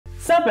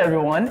Sup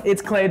everyone,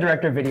 it's Clay,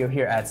 Director of Video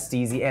here at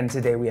Steezy, and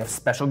today we have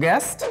special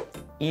guest.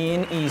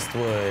 Ian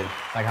Eastwood.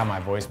 Like how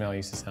my voicemail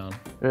used to sound.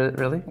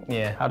 Really?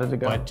 Yeah. How did it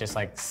go? But just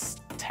like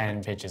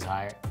 10 pitches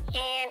higher.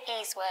 Ian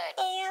Eastwood.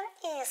 Ian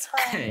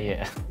Eastwood.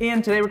 Yeah.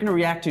 And today we're gonna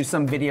react to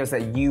some videos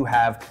that you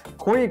have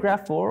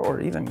choreographed for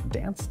or even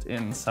danced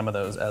in some of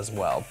those as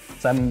well.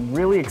 So I'm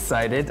really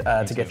excited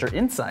to get your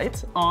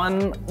insight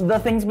on the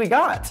things we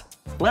got.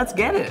 Let's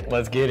get it.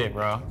 Let's get it,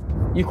 bro.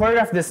 You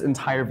choreographed this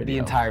entire video. The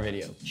entire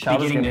video.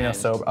 Childish Beginning to Gambino end.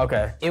 sober.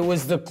 Okay. It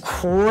was the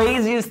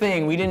craziest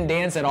thing. We didn't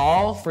dance at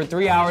all for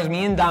 3 hours.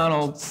 Me and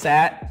Donald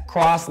sat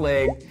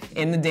cross-legged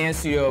in the dance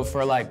studio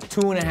for like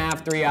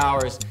 2.5, 3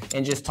 hours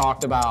and just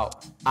talked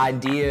about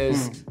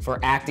ideas for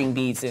acting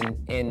beats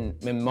in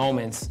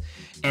moments.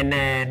 And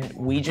then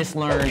we just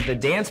learned the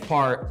dance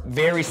part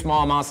very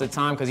small amounts of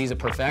time because he's a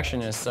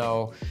perfectionist.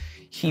 So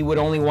he would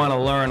only want to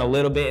learn a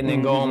little bit and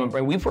then go home and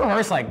bring. We've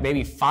rehearsed like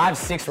maybe 5,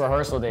 6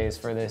 rehearsal days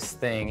for this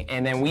thing.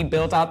 And then we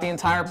built out the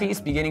entire piece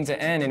beginning to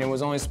end, and it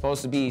was only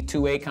supposed to be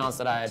 2 8 counts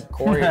that I had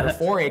choreographed, or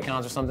 4 8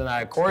 counts or something that I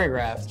had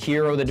choreographed.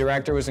 Hero, the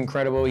director, was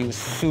incredible. He was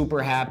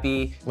super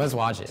happy. Let's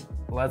watch it.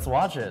 Let's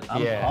watch it.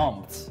 I'm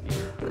pumped.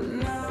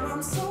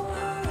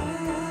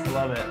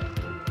 Love it.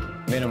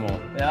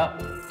 Minimal. Yep.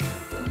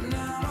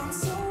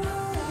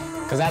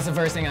 Because that's the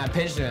first thing I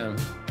pitched him.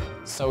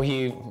 So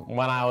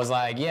when I was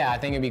like, yeah, I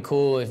think it'd be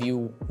cool if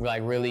you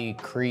like really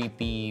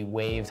creepy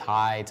waved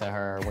hi to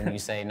her when you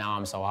say, now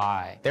I'm so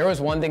high. There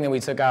was one thing that we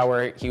took out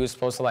where he was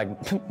supposed to like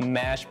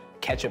mash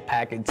ketchup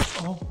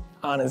packets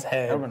on his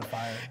head. That would've been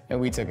fire.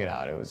 And we took it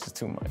out, it was just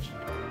too much.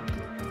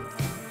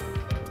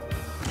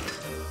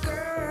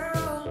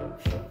 Girl,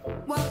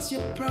 what's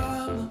your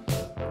problem?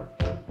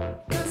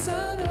 'Cause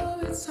I know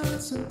it's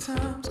hard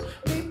sometimes.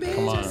 Maybe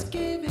Come on. just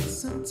give it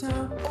some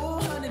time. Oh,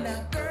 honey,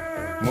 now, girl.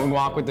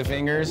 Moonwalk with the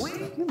fingers.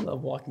 You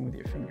love walking with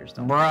your fingers,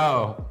 don't you?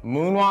 Bro,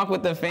 moonwalk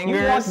with the You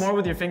fingers. walk more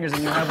with your fingers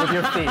than you have with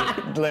your feet.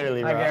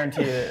 Literally, bro. I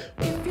guarantee it.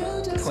 If you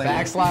just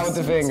Backslide with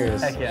the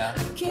fingers. Heck yeah.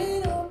 I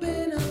can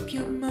open up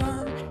your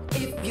mind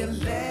if you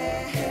let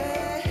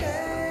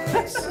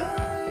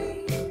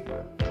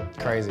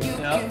Crazy. you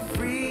can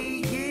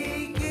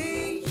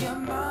free your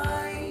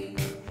mind.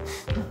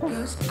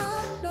 'Cause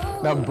I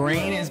know The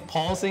brain is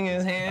pulsing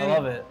his hand. I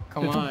love it.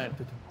 Come on.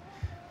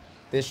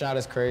 This shot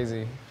is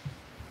crazy.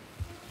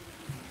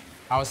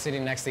 I was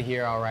sitting next to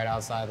Hero right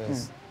outside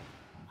this.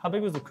 How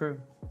big was the crew?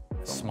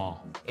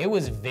 Small. It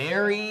was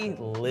very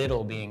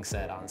little being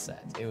said on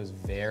set. It was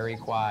very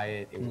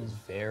quiet. It was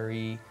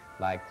very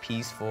like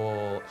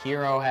peaceful.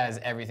 Hero has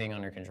everything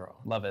under control.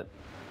 Love it.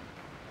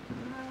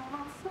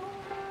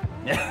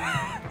 This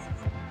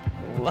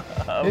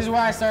is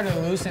where I started to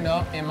loosen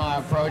up in my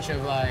approach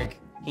of like,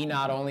 he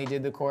not only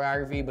did the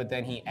choreography, but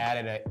then he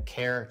added a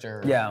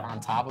character on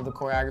top of the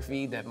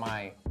choreography that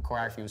my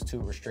choreography was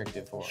too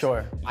restrictive for.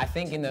 Sure. I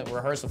think in the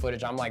rehearsal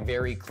footage, I'm like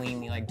very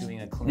cleanly like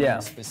doing a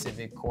clean,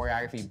 specific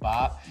choreography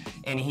bop,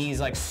 and he's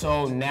like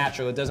so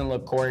natural, it doesn't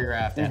look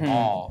choreographed at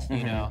all,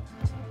 you know?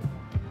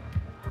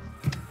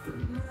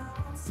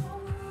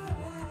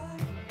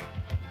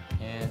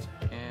 And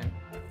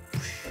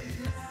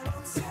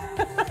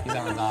he's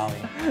on a dolly.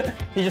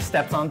 He just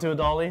steps onto a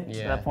dolly at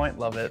Yeah. that point.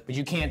 Love it. But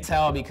you can't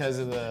tell because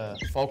of the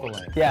focal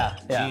length. Yeah,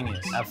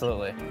 Genius.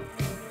 Absolutely.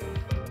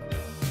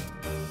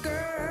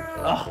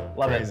 Oh,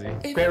 love Crazy.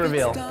 it. Great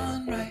reveal.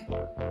 done right.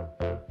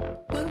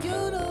 Well, you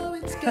know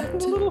it's got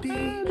to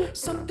be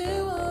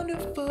something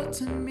wonderful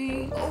to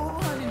me. Oh,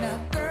 honey, now,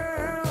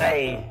 girl.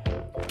 Hey.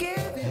 Give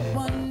it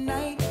one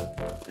night.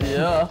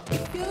 Yeah.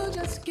 If you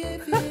just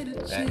give it a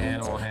chance.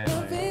 animal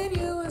handling. Loving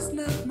you is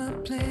not my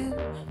plan.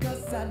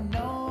 'Cause I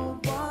know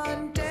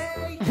one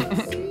day you'll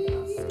see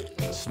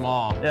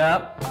Small.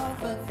 Yep. all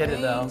the Hit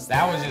it though. things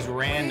That was just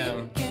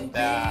random. can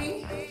That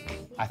be.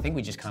 I think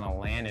we just kind of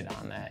landed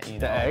on that, you know?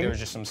 The egg? There was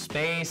just some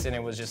space, and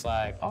it was just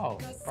like, oh,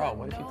 bro,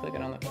 what if you click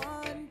it on the,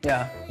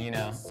 Yeah. you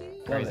know?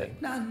 Crazy. it.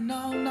 No,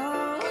 no,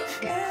 no.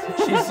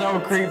 She's so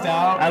creeped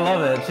out. I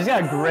love it. She's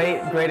got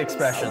great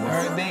expressions.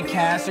 They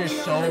cast her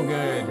so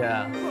good.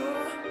 Yeah.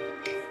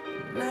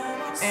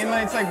 And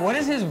like, it's like, what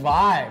is his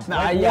vibe?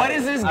 Nah, Like, yeah, what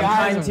is this I'm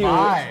guy's trying to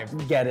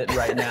vibe? get it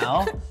right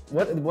now.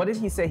 What did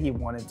he say he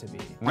wanted to be?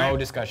 No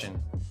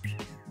discussion.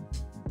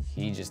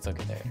 He just took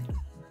it there.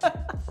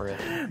 Really.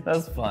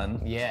 That's fun.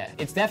 Yeah,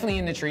 it's definitely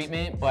in the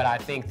treatment, but I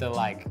think the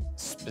like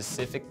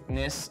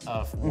specificness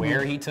of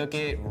where he took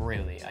it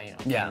really, you know,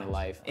 came to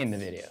life in the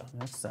video.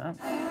 What's that?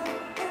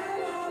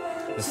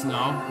 The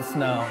snow, The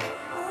snow.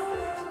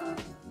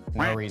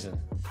 no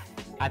reason.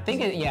 I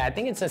think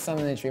it says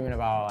something in the treatment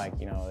about like,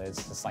 you know,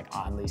 it's just like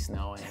oddly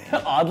snowing.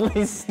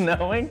 Oddly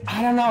snowing?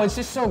 I don't know, it's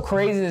just so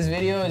crazy, this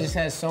video. It just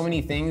has so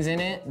many things in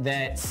it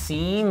that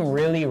seem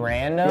really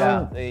random.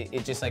 Yeah.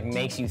 It just like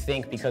makes you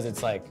think because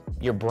it's like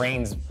your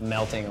brain's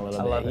melting a little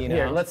bit. I love it. You know?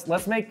 Here, let's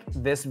make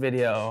this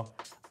video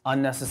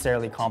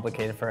unnecessarily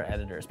complicated for our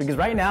editors. Because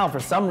right now, for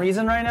some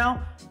reason right now,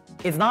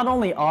 it's not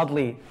only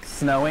oddly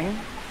snowing,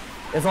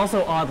 it's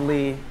also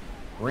oddly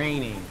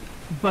Raining.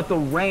 but the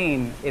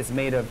rain is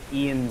made of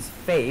Ian's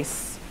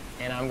face.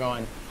 And I'm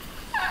going,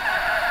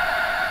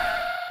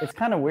 It's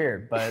kind of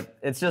weird, but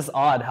it's just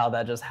odd how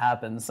that just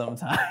happens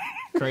sometimes.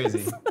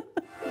 Crazy.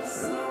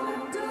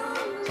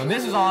 So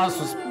this is all I was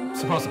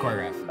supposed to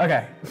choreograph.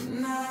 Okay.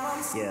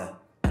 Yeah.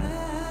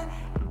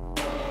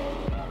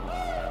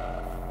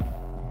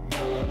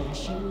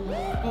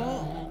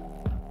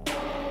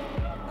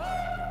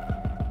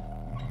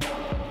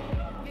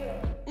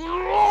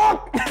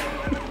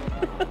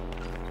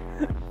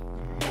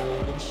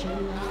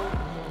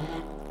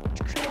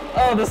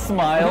 Oh, the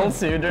smile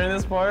too during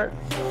this part.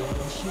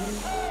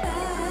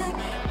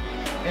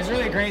 It's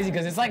really crazy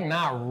because it's like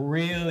not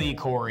really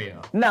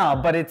choreo. No,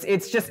 but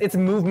it's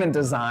movement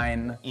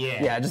design.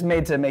 Yeah. Yeah, just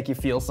made to make you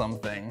feel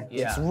something.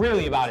 It's Yeah.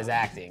 really about his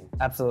acting.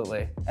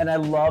 Absolutely. And I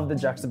love the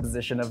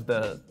juxtaposition of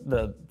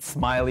the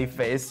smiley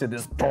face to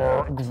this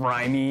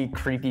grimy,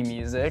 creepy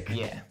music.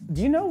 Yeah.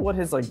 Do you know what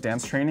his like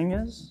dance training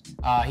is?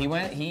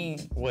 He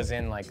was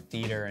in like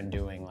theater and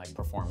doing like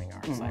performing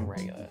arts like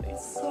regularly.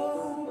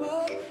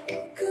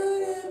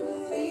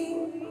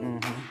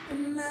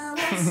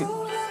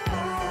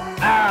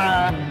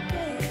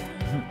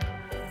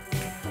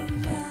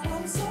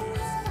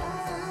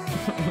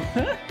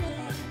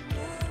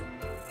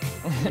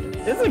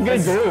 It's a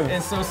good groove.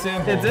 It's so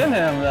simple. It's in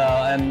him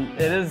though, and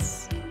it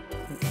is.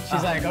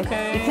 She's like,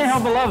 okay. You can't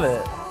help but love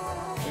it.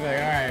 She's like,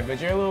 all right,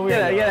 but you're a little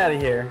weird. Get out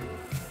of here.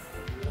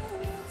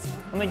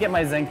 Let me get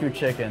my Zenku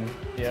chicken.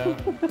 Yeah.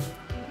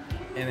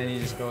 And then he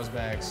just goes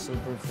back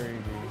super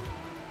creepy.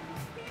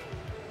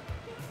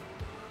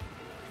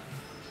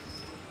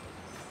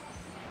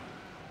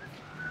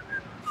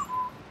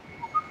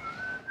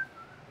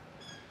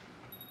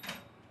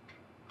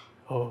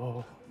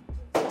 Oh.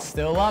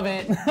 Still love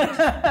it.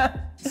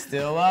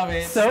 Still love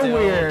it. So Still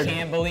weird.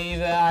 Can't believe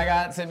that I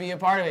got to be a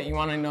part of it. You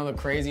want to know the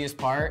craziest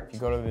part? If you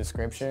go to the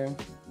description,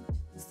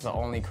 it's the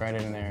only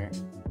credit in there.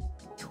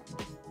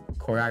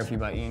 Choreography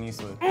by Ian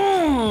Eastwood.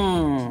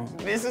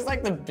 This is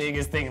like the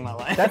biggest thing in my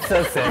life. That's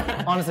so sick.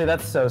 Honestly,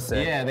 that's so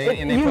sick. Yeah, they But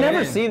put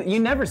it in. you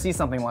never see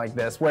something like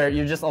this where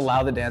you just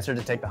allow the dancer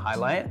to take the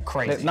highlight.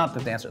 Crazy. Not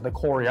the dancer, the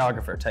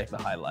choreographer take the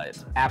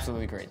highlight.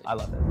 Absolutely crazy. I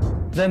love it.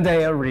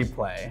 Zendaya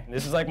replay.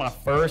 This is like my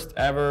first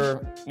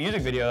ever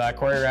music video that I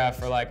choreographed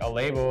for like a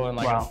label and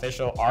like Wow. an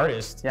official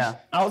artist. Yeah.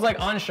 I was like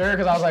unsure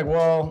because I was like,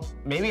 well,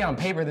 maybe on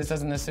paper this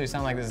doesn't necessarily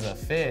sound like this is a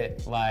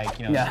fit. Like,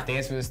 you know, Yeah.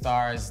 Dance with the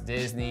Stars,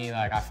 Disney,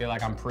 like I feel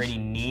like I'm pretty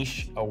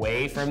niche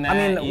away from that.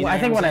 I mean, you know I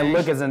think what when I'm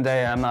I saying? look at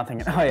Zendaya, I'm not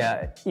thinking, oh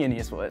yeah, Ian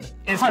Eastwood.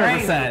 It's 100%.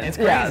 crazy. It's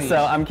crazy. Yeah,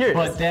 so I'm curious.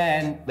 But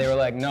then they were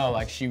like, no,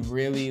 like she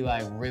really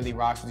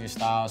rocks with your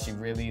style. She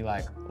really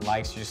like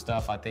likes your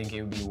stuff. I think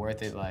it would be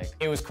worth it. Like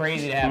it was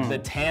crazy to have the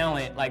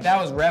talent. Like that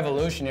was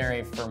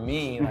revolutionary for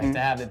me. Like to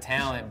have the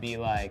talent be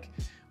like,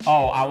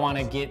 oh, I want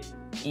to get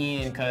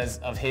Ian because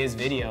of his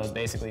videos.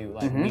 Basically,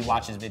 like we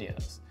watch his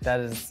videos.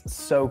 That is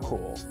so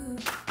cool.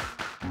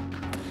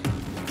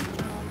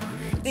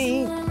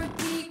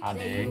 I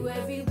dig.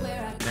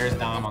 There's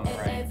Dom on the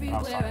right. I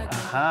was talking about.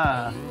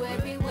 Huh.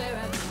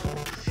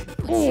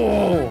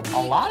 Ooh,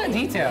 a lot of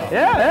detail.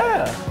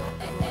 Yeah.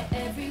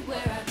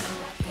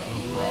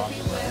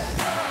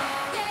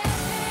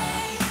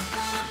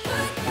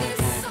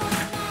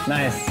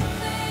 Nice.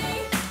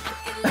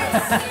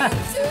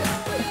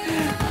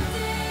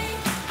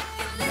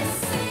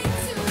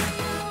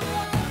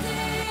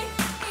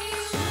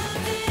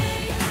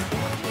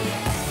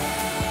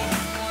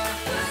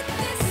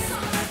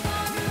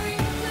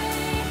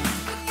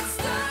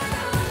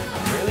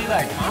 Really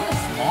like kind of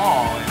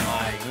small and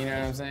like, you know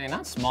what I'm saying?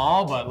 Not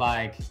small, but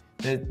like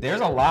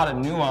there's a lot of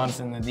nuance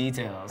in the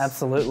details.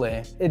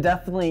 Absolutely. It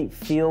definitely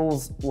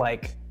feels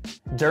like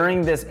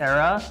during this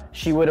era,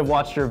 she would have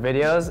watched your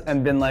videos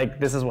and been like,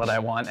 this is what I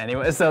want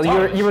anyway. So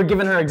you were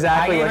giving her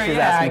exactly what she's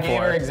asking I gave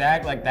for. her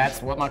exact, like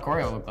that's what my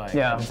choreo looked like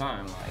Yeah. at the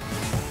time. Like,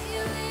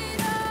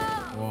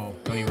 whoa,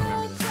 don't even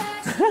remember this.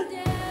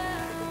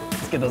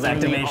 Let's get those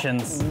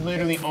activations.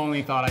 Literally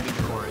only thought I did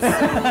the chorus.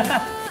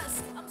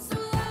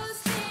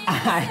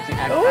 I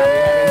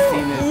haven't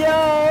seen this. Yo!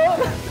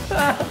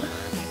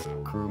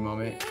 Crew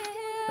moment.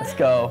 Let's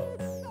go.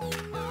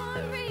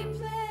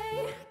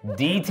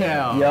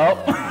 Detail. Yup.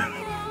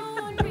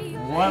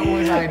 What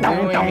was I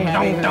doing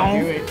having to do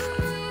it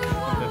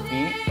with the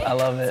feet? I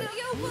love it.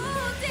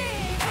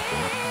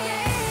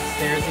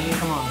 Stairsy,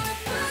 come on.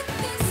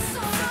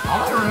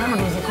 All I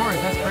remembered was the chorus.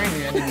 That's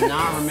crazy. I did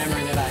not remember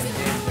that I did the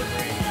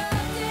break.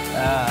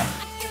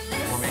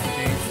 Formation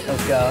change.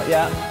 Let's go.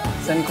 Yeah.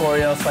 Send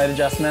choreo, slight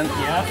adjustment.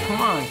 Yeah,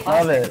 come on.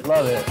 Love it.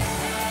 Love it.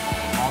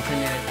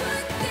 Alternate.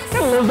 I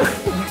love the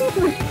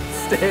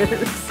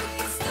stairs.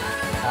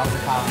 That was a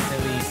Colin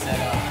Tilly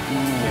setup.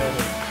 Killed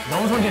it. No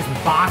Those were just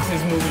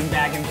boxes moving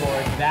back and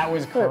forth. That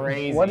was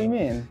crazy. What do you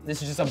mean?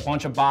 This is just a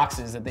bunch of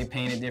boxes that they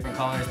painted different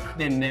colors,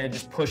 then they're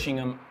just pushing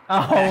them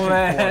Oh back and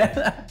man.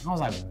 forth. I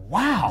was like,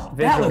 wow,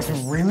 that looks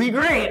really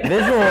great.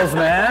 Visuals,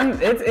 man.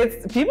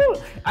 It's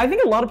people. I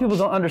think a lot of people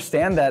don't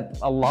understand that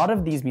a lot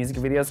of these music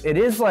videos, it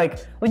is like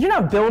you're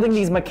not building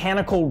these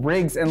mechanical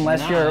rigs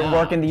unless you're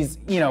working these,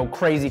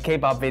 crazy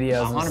K-pop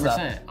videos and 100%,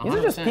 stuff. These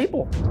are just 100%.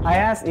 people. I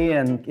asked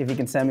Ian if he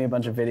can send me a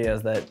bunch of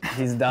videos that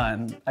he's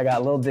done. I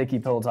got Lil Dicky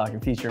Pillow Talking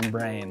featuring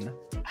Brain,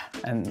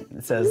 and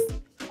it says,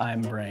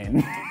 "I'm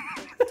Brain."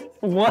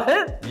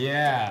 What?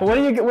 Yeah. Where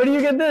do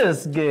you get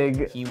this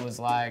gig? He was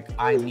like,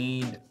 I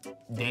need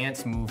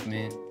dance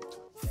movement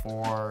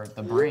for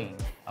the brain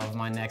of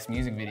my next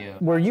music video.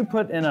 Were you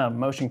put in a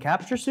motion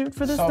capture suit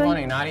for this So thing?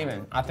 funny, not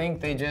even. I think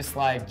they just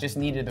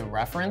needed a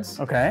reference.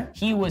 Okay.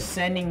 He was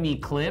sending me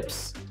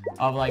clips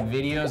of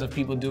videos of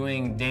people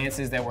doing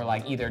dances that were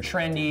either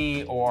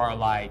trendy or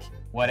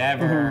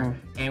whatever,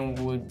 and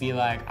would be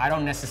like, I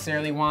don't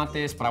necessarily want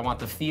this, but I want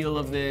the feel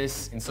of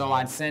this. And so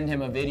I'd send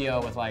him a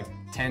video with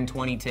 10,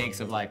 20 takes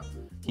of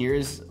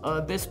here's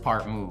this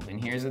part move,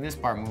 and here's this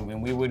part move,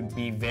 and we would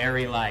be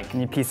very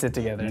And you piece it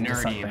together into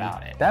nerdy something.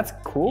 about it. That's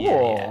cool.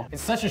 Yeah.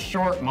 It's such a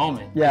short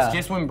moment. Yeah. It's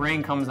just when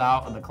Brain comes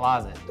out of the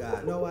closet.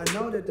 No, I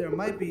know that there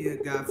might be a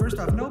guy. First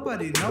off,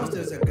 nobody knows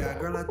there's a guy.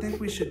 Girl, I think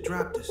we should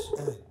drop this.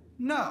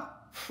 No.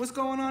 What's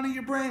going on in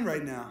your brain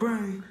right now?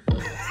 Brain.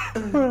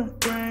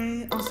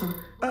 Brain on some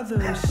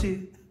other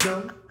shit,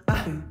 though.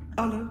 I've been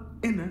all up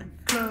in the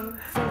club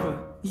for a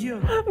year.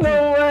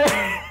 No way.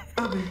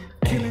 I've been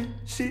killing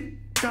shit,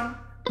 don't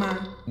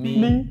mind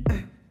Me.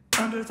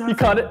 Under You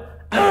caught it.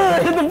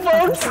 Hit the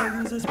folks.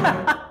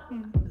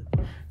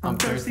 I'm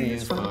thirsty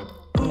as fuck.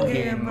 Who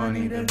getting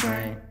money that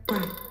brain?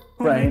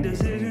 Who Brain. make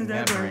decisions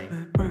that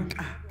brain?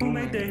 Who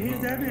make the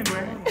hits that been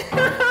brain?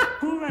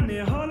 Who run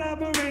the whole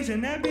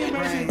operation that be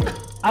brain?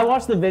 I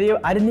watched the video.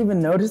 I didn't even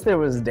notice there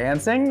was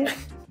dancing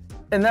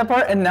in that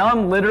part, and now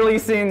I'm literally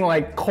seeing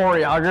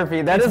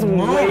choreography. That is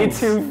way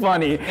too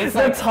funny. It's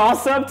the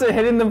toss up to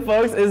hitting the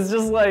folks is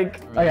just okay,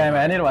 man,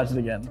 I need to watch it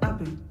again. I've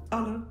been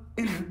all up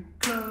in the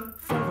club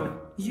for a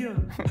year.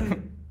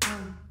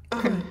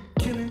 I've been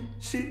killing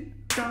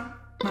shit, don't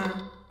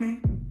mind me.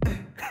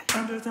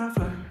 I'm just high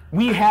fly.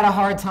 We had a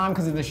hard time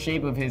because of the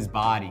shape of his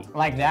body.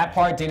 That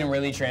part didn't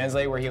really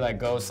translate where he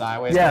goes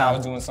sideways. Yeah. I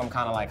was doing some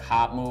kind of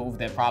hop move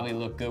that probably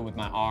looked good with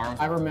my arms.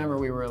 I remember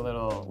we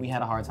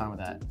had a hard time with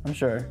that. I'm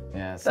sure.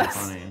 Yeah, it's so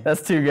funny.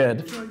 That's too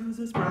good. Use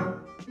this bro.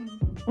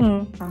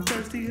 I'm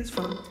thirsty as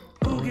fuck.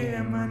 Who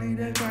getting money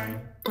that brain?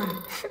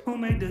 Who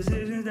make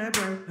decisions that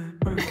brain?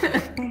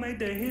 Who make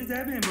the hits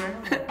that been brain?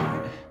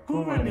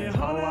 Who run the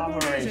whole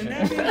operation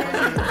that be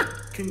brain?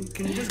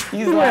 Can you just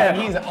He's over went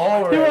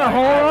it.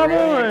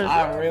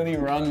 I really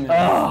run this.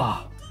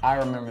 Oh, I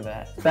remember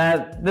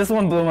that. this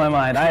one blew my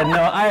mind.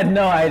 I had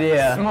no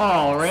idea.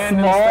 Small,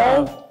 random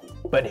Small, stuff.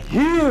 but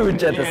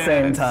huge at the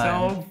same it's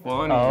time. so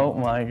funny. Oh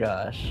my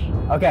gosh.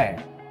 Okay,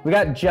 we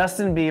got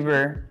Justin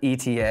Bieber,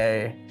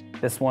 ETA.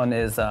 This one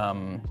is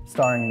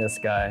starring this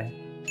guy,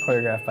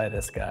 choreographed by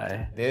this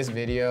guy. This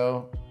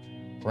video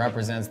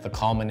represents the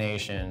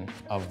culmination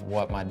of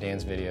what my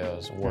dance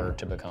videos were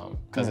to become.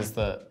 Because it's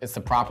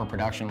the proper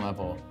production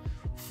level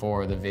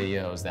for the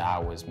videos that I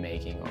was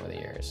making over the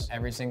years.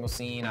 Every single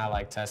scene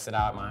I tested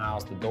out at my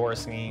house, the door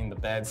scene, the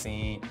bed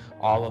scene,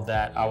 all of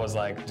that I was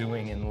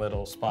doing in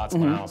little spots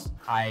in my house.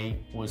 I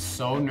was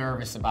so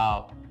nervous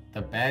about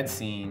the bed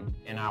scene,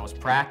 and I was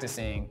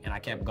practicing, and I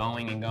kept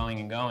going and going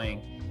and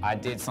going. I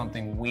did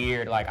something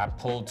weird, I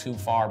pulled too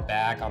far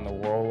back on the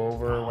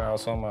rollover when I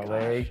was on my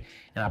leg,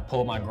 and I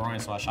pulled my groin,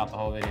 so I shot the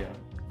whole video.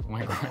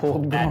 My groin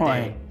Pulled that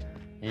groin. day.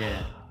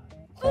 Yeah,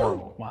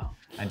 horrible. Wow.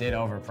 I did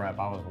over prep,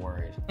 I was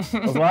worried.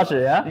 Let's watch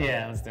it, yeah?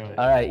 Yeah, let's do it.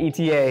 All right,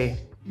 ETA.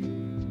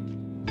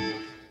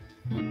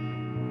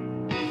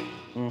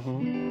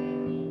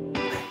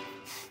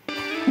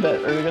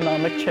 That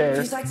ergonomic chair.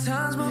 Feels like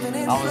time's moving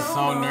in I was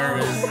so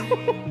nervous.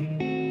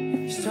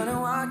 Just trying to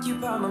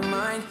occupy my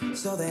mind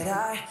so that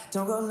I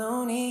don't go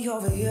loony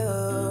over you.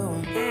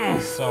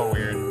 So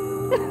weird.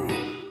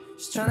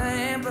 Just trying to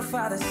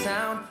amplify the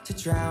sound to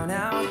drown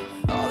out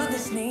all of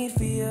this need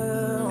for you.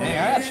 Hey,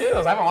 I got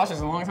chills. I haven't watched this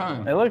in a long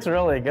time. It looks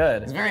really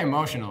good. It's very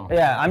emotional.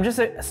 Yeah, I'm just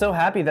so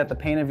happy that the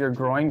pain of your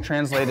groin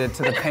translated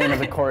to the pain of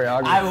the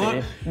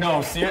choreography.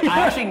 No, seriously.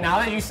 Actually, now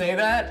that you say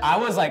that, I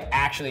was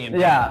actually in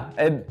pain. Yeah,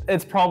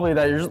 it's probably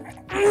that you're just.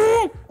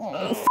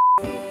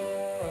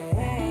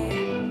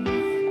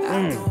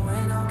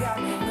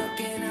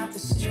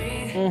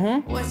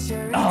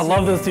 Oh, I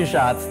love those two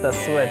shots. The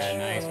switch. Yeah,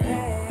 nice,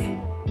 man.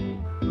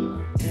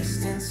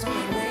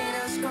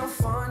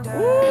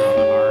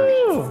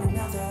 Woo!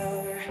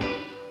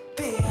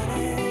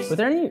 Were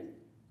there any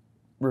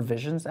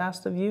revisions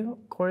asked of you,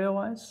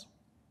 choreo-wise?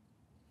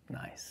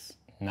 Nice.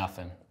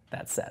 Nothing.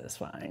 That's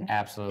satisfying.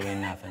 Absolutely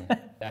nothing.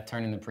 That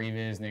turned into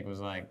previs. Nick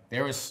was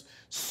there was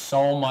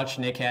so much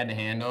Nick had to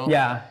handle.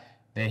 Yeah.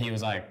 That he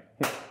was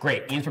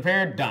great, Ian's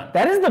prepared, done.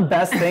 That is the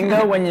best thing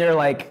though when you're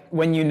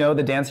when you know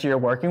the dancer you're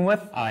working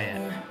with. Oh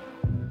yeah.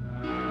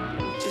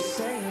 Just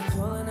say a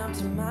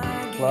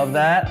Love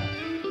that.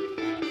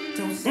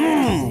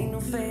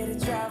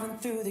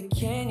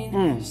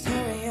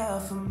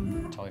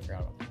 Totally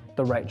forgot about that.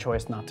 The right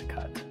choice not to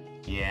cut.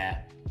 Yeah,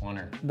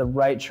 Wonder. The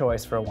right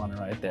choice for Wonder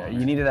right there.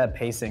 You needed that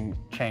pacing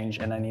change,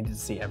 and I needed to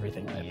see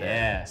everything right there.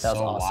 Yeah, That so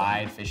was awesome.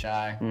 wide,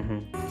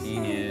 fisheye.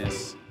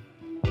 Genius.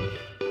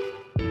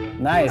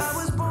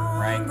 Nice.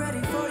 Right.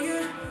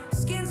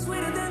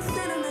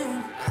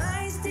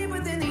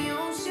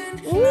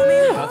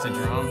 That's a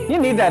drum. You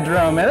need that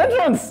drum, man. That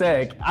drum's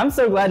sick. I'm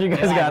so glad you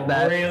guys got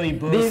that. Really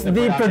boosts the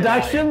the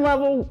production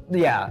level,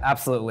 yeah,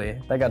 absolutely.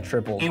 That got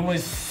tripled. It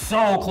was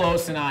so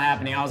close to not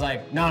happening. I was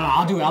like, no,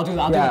 I'll do Yeah. the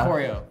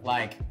choreo.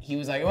 Like, he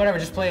was like, whatever,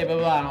 just play it, blah,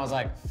 blah, blah. And I was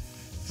like,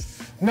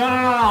 no,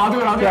 I'll do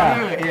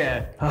it.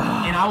 Yeah.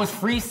 And I was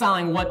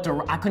freestyling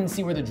I couldn't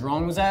see where the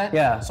drone was at.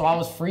 Yeah. So I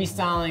was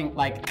freestyling,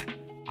 like,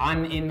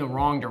 I'm in the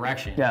wrong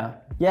direction. Yeah.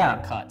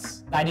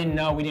 Cuts. I didn't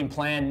know, we didn't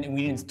plan,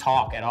 we didn't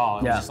talk at all.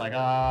 It was just like,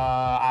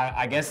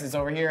 I guess it's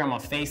over here, I'm gonna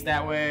face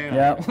that way.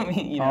 Yep.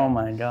 You know, Oh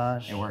my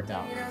gosh. it worked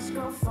out.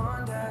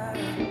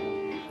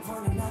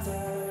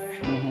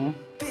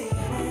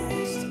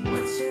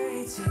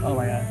 Oh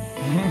my god.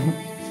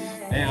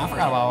 Man, I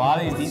forgot about a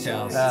lot of these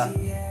details. Yeah.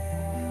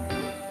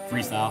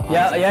 Freestyle.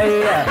 Yeah. I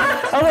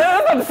was like,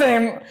 that's not the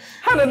same.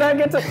 How did that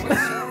get to?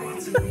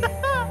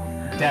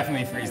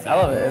 Definitely freestyle. I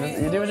love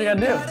it. You do what you gotta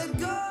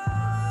do.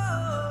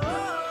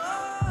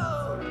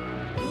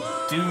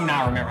 Do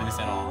not remember this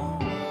at all.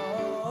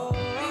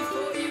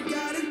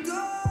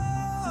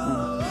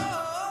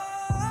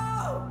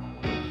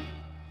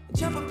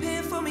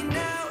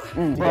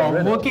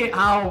 Bro, look at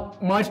how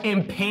much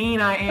in pain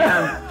I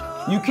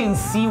am. You can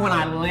see when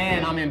I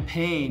land, I'm in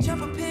pain.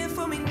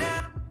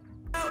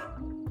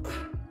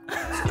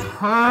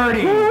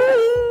 Hurting.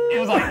 It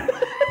was like,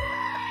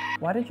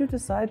 Why did you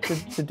decide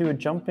to do a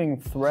jumping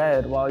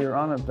thread while you're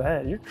on a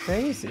bed? You're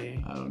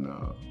crazy. I don't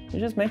know. You're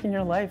just making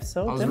your life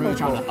so I was difficult.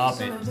 really trying to up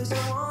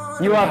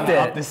it. You upped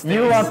up the it. stakes.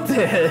 You upped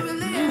it.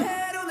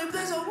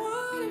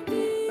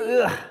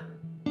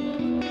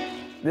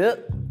 Ugh.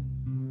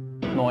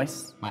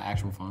 Noise. My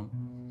actual phone.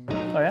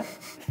 Oh yeah?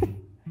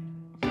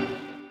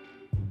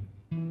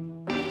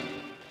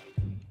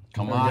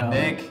 Come on,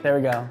 Nick. There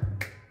we go.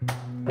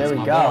 There we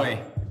My go. boy.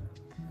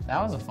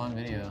 That was a fun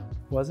video.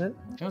 Was it?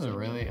 It was a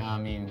really,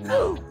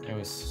 no, it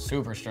was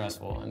super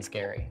stressful and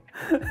scary.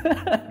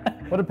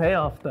 What a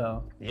payoff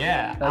though.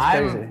 Yeah, That's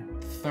I'm crazy.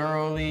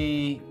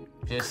 thoroughly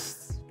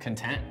just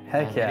content. with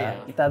Heck that yeah.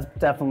 video. That's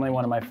definitely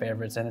one of my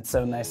favorites, and it's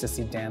so nice to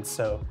see dance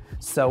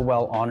so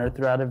well honored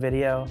throughout a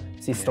video.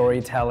 See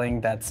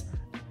storytelling that's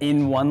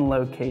in one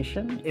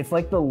location. It's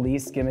like the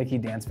least gimmicky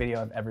dance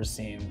video I've ever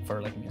seen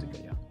for like a music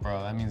video.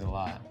 Bro, that means a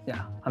lot.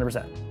 Yeah,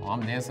 100%. Well,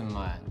 I'm dancing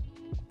my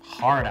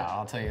heart out,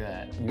 I'll tell you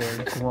that.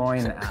 Your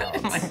groin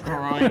out. My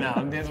groin out.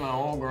 I'm dancing my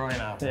whole groin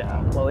out.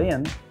 Yeah. Well,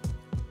 Ian,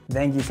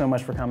 thank you so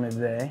much for coming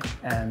today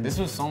and This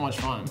was so much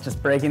fun.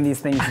 just breaking these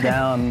things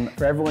down.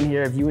 For everyone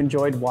here, if you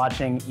enjoyed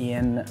watching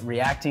Ian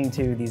reacting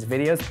to these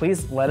videos,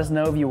 please let us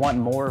know if you want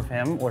more of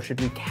him, or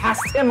should we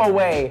cast him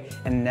away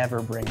and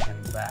never bring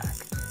him back?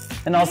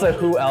 And also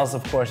who else,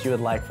 of course, you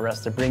would like for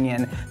us to bring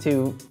in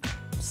to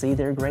see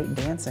their great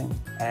dancing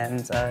and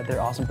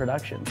their awesome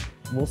production.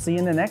 We'll see you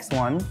in the next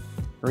one.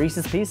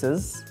 Reese's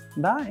Pieces.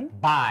 Bye.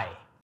 Bye.